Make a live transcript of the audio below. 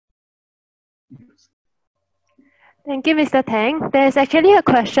Thank you, Mr. Tang. There's actually a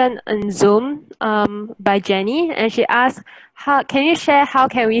question on Zoom by Jenny, and she asks, can you share how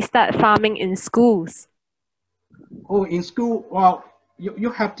can we start farming in schools? Oh, in school, well,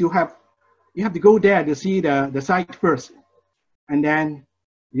 you have to go there to see the site first, and then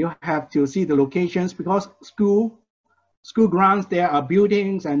you have to see the locations, because school grounds, there are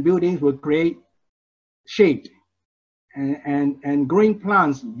buildings, and buildings will create shade, and growing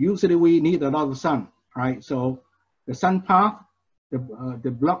plants usually we need a lot of sun, right? So the sun path,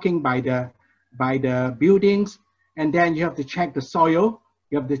 the blocking by the buildings, and then you have to check the soil,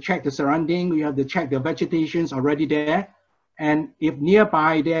 you have to check the surrounding, you have to check the vegetations already there, and if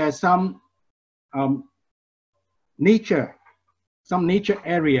nearby there are some nature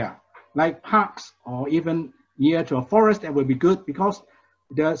area like parks, or even near to a forest, that would be good, because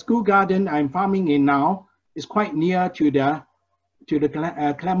the school garden I'm farming in now is quite near to the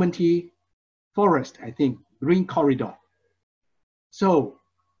Clementi forest, I think, green corridor. So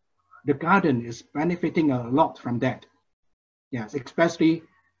the garden is benefiting a lot from that. Yes, especially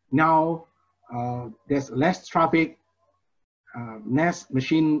now there's less traffic, less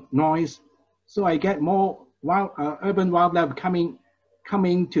machine noise. So I get more urban wildlife coming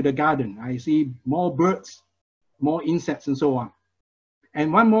to the garden. I see more birds, more insects, and so on.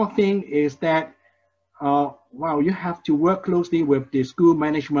 And one more thing is that, well, you have to work closely with the school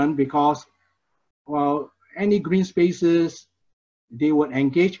management, because, well, any green spaces, they would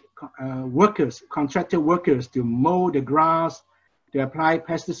engage contracted workers to mow the grass, to apply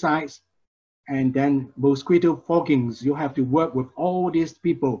pesticides, and then mosquito foggings. You have to work with all these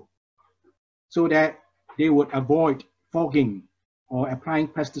people so that they would avoid fogging or applying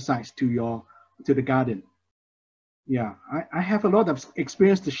pesticides to the garden. Yeah, I have a lot of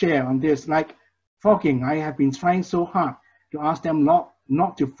experience to share on this. Like fogging, I have been trying so hard to ask them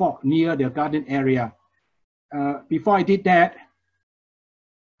not to fog near the garden area. Before I did that,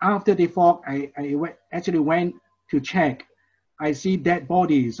 after the fog, I actually went to check. I see dead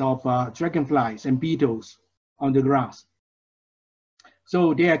bodies of dragonflies and beetles on the grass.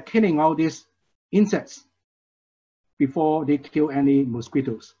 So they are killing all these insects before they kill any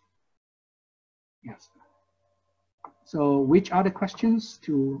mosquitoes. Yes. So which other questions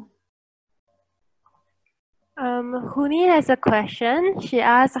to? Huni has a question. She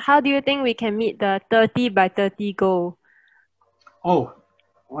asks, how do you think we can meet the 30 by 30 goal? Oh,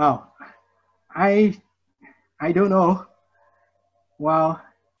 wow. I don't know. Well,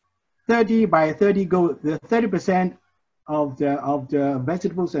 30 by 30 goal, the 30% of the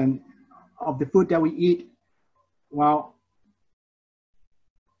vegetables and of the food that we eat, well,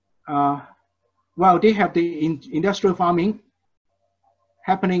 they have the industrial farming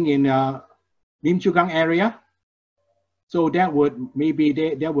happening in Lim Chu Kang area. So that would maybe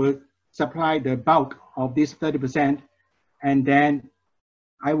they would supply the bulk of this 30%. And then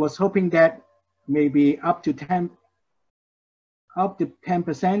I was hoping that maybe up to 10%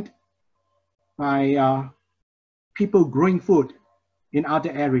 by people growing food in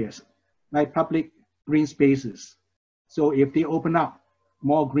other areas, like public green spaces. So if they open up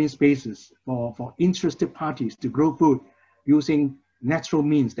more green spaces for interested parties to grow food using natural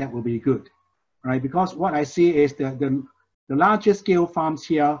means, that will be good, right? Because what I see is the larger scale farms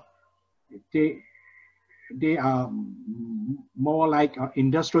here, they are more like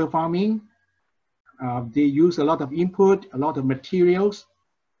industrial farming. They use a lot of input, a lot of materials,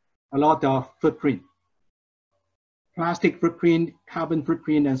 a lot of footprint, plastic footprint, carbon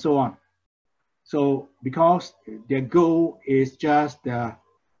footprint, and so on. So because their goal is just the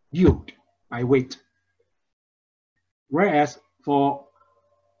yield by weight. Whereas for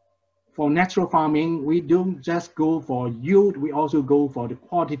natural farming, we don't just go for yield, we also go for the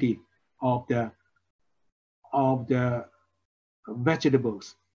quality of the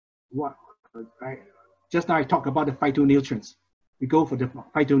vegetables. Just now I talked about the phytonutrients. We go for the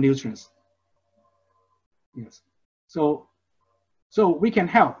phytonutrients. Yes. So we can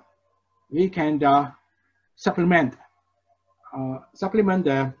help. We can supplement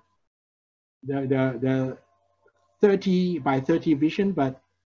the 30 by 30 vision, but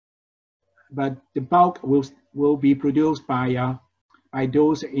the bulk will be produced by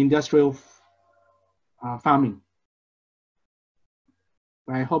those industrial farming.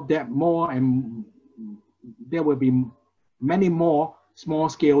 I hope that there will be many more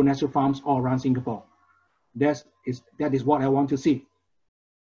small-scale natural farms all around Singapore. That is what I want to see.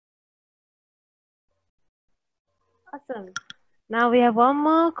 Awesome. Now we have one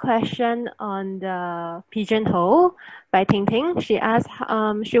more question on the pigeonhole by Ting Ting. She asks,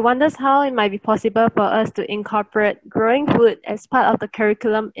 she wonders how it might be possible for us to incorporate growing food as part of the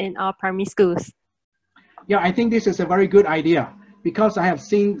curriculum in our primary schools. Yeah, I think this is a very good idea because I have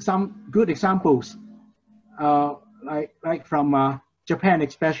seen some good examples, like from Japan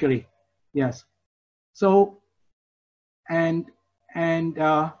especially. Yes. So, and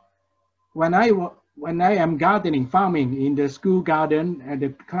when I am gardening, farming in the school garden, and the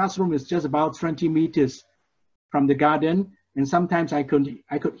classroom is just about 20 meters from the garden, and sometimes I could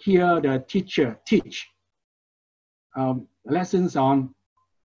hear the teacher teach lessons on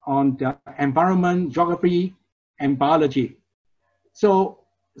the environment, geography, and biology. So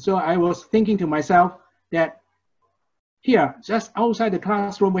I was thinking to myself that here, just outside the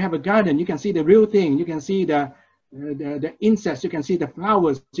classroom, we have a garden. You can see the real thing. You can see the insects. You can see the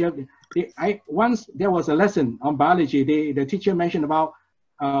flowers. Once there was a lesson on biology, the teacher mentioned about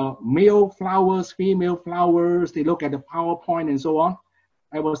male flowers, female flowers. They look at the PowerPoint and so on.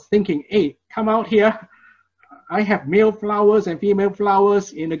 I was thinking, hey, come out here. I have male flowers and female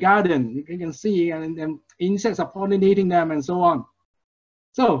flowers in the garden. You can see, and insects are pollinating them and so on.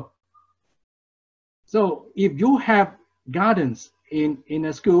 So if you have gardens in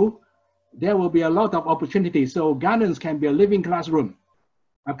a school, there will be a lot of opportunities. So gardens can be a living classroom,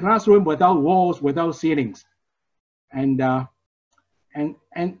 a classroom without walls, without ceilings. And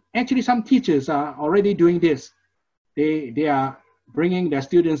actually some teachers are already doing this. They are bringing their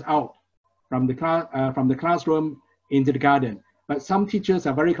students out from the classroom into the garden. But some teachers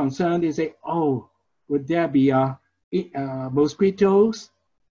are very concerned. They say, oh, would there be mosquitoes?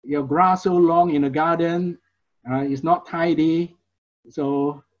 Your grass so long in the garden, it's not tidy.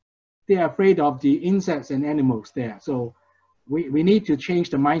 So they are afraid of the insects and animals there. So we need to change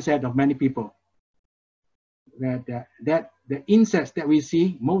the mindset of many people. That the insects that we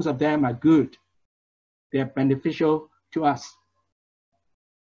see, most of them are good. They're beneficial to us.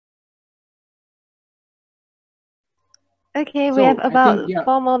 Okay, we have about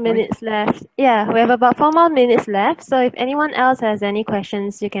 4 more minutes left. Yeah, we have about 4 more minutes left. So if anyone else has any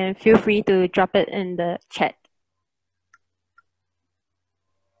questions, you can feel free to drop it in the chat.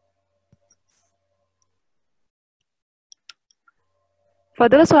 For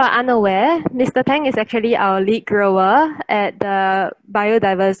those who are unaware, Mr. Tang is actually our lead grower at the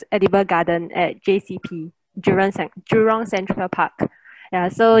Biodiverse Edible Garden at JCP, Jurong Central Park. Yeah,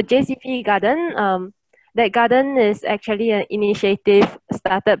 so JCP Garden, that garden is actually an initiative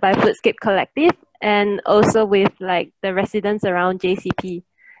started by Foodscape Collective and also with like the residents around JCP.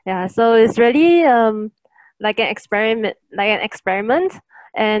 Yeah, so it's really like an experiment,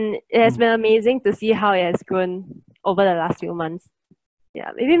 and it has been amazing to see how it has grown over the last few months.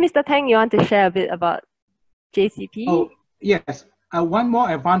 Yeah, maybe Mr. Tang, you want to share a bit about JCP? Oh, yes. One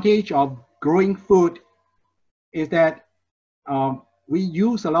more advantage of growing food is that we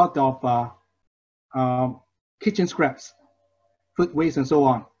use a lot of kitchen scraps, food waste, and so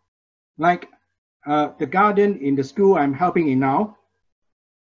on. Like the garden in the school I'm helping in now,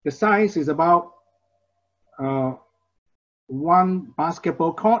 the size is about one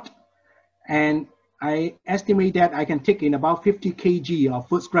basketball court, and I estimate that I can take in about 50 kg of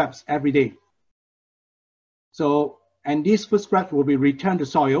food scraps every day. So, and these food scraps will be returned to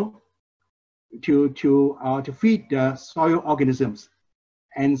soil to feed the soil organisms.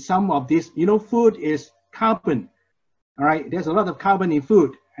 And some of this, you know, food is carbon. All right, there's a lot of carbon in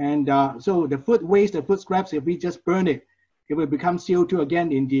food, and so the food waste, the food scraps, if we just burn it, it will become CO2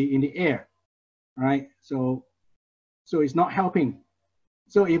 again in the air. All right, so it's not helping.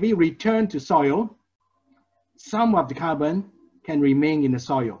 So if we return to soil, some of the carbon can remain in the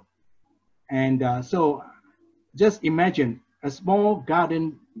soil. And so just imagine a small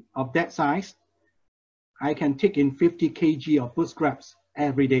garden of that size, I can take in 50 kg of food scraps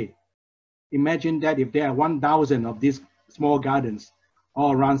every day. Imagine that if there are 1,000 of these small gardens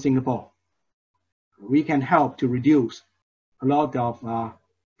all around Singapore, we can help to reduce a lot of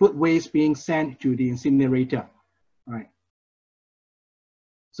food waste being sent to the incinerator. All right.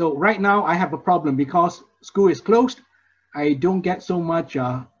 So right now I have a problem because school is closed. I don't get so much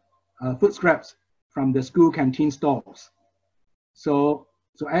food scraps from the school canteen stalls. So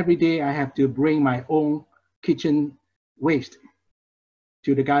every day I have to bring my own kitchen waste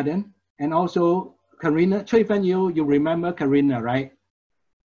to the garden. And also Karina, Chuifen, you remember Karina, right?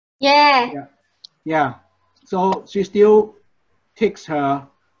 Yeah. Yeah. So she still takes her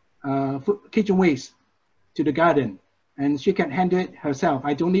kitchen waste to the garden, and she can handle it herself.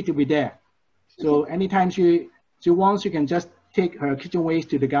 I don't need to be there. So anytime she wants, she can just take her kitchen waste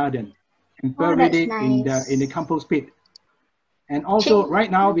to the garden and bury it nice. in the compost pit. And also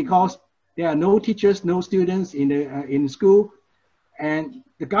right now, because there are no teachers, no students in school, and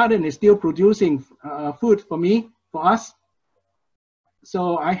the garden is still producing food for me, for us.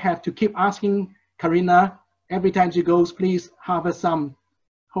 So I have to keep asking Karina every time she goes, please harvest some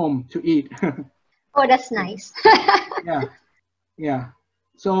home to eat. Oh, that's nice. Yeah, yeah.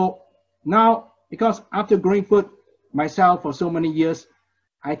 So now, because after growing food myself for so many years,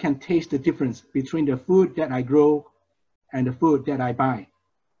 I can taste the difference between the food that I grow and the food that I buy.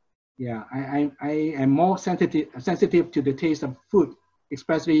 Yeah, I am more sensitive to the taste of food,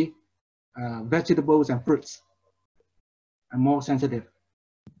 especially vegetables and fruits. I'm more sensitive.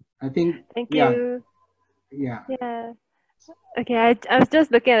 I think. Thank Yeah, you. yeah. Yeah. Okay, I was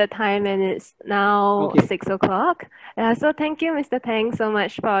just looking at the time and it's now Okay. 6 o'clock. So thank you, Mr. Tang, so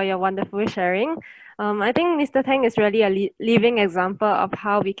much for your wonderful sharing. I think Mr. Tang is really a living example of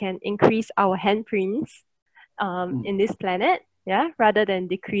how we can increase our handprints in this planet, yeah, rather than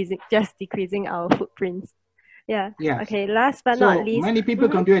just decreasing our footprints. Yeah. Yes. Okay, last but not So least. many people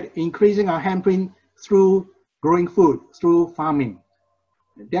contribute increasing our handprint through growing food, through farming.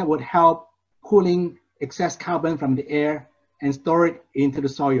 That would help pulling excess carbon from the air and store it into the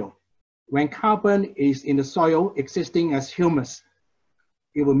soil. When carbon is in the soil existing as humus,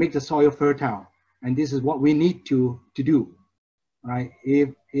 it will make the soil fertile. And this is what we need to do, right?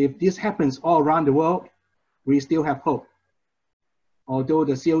 If this happens all around the world, we still have hope. Although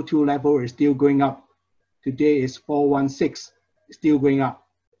the CO2 level is still going up. Today is 416, still going up.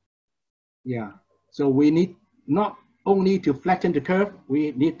 Yeah, so we need not only to flatten the curve,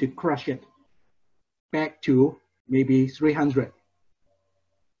 we need to crush it back to maybe 300.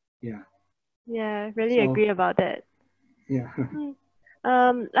 Yeah. Yeah, really agree about that. Yeah.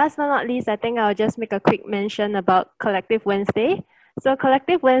 Last but not least, I think I'll just make a quick mention about Collective Wednesday. So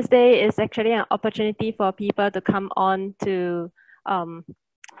Collective Wednesday is actually an opportunity for people to come on to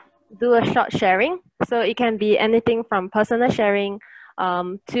do a short sharing. So it can be anything from personal sharing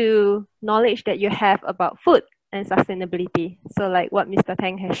to knowledge that you have about food and sustainability. So like what Mr.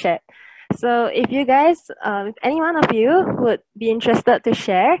 Tang has shared. So if you guys, if any one of you would be interested to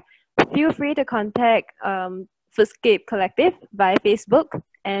share, feel free to contact Foodscape Collective by Facebook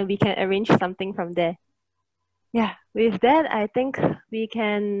and we can arrange something from there. Yeah, with that, I think we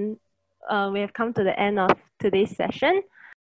have come to the end of today's session.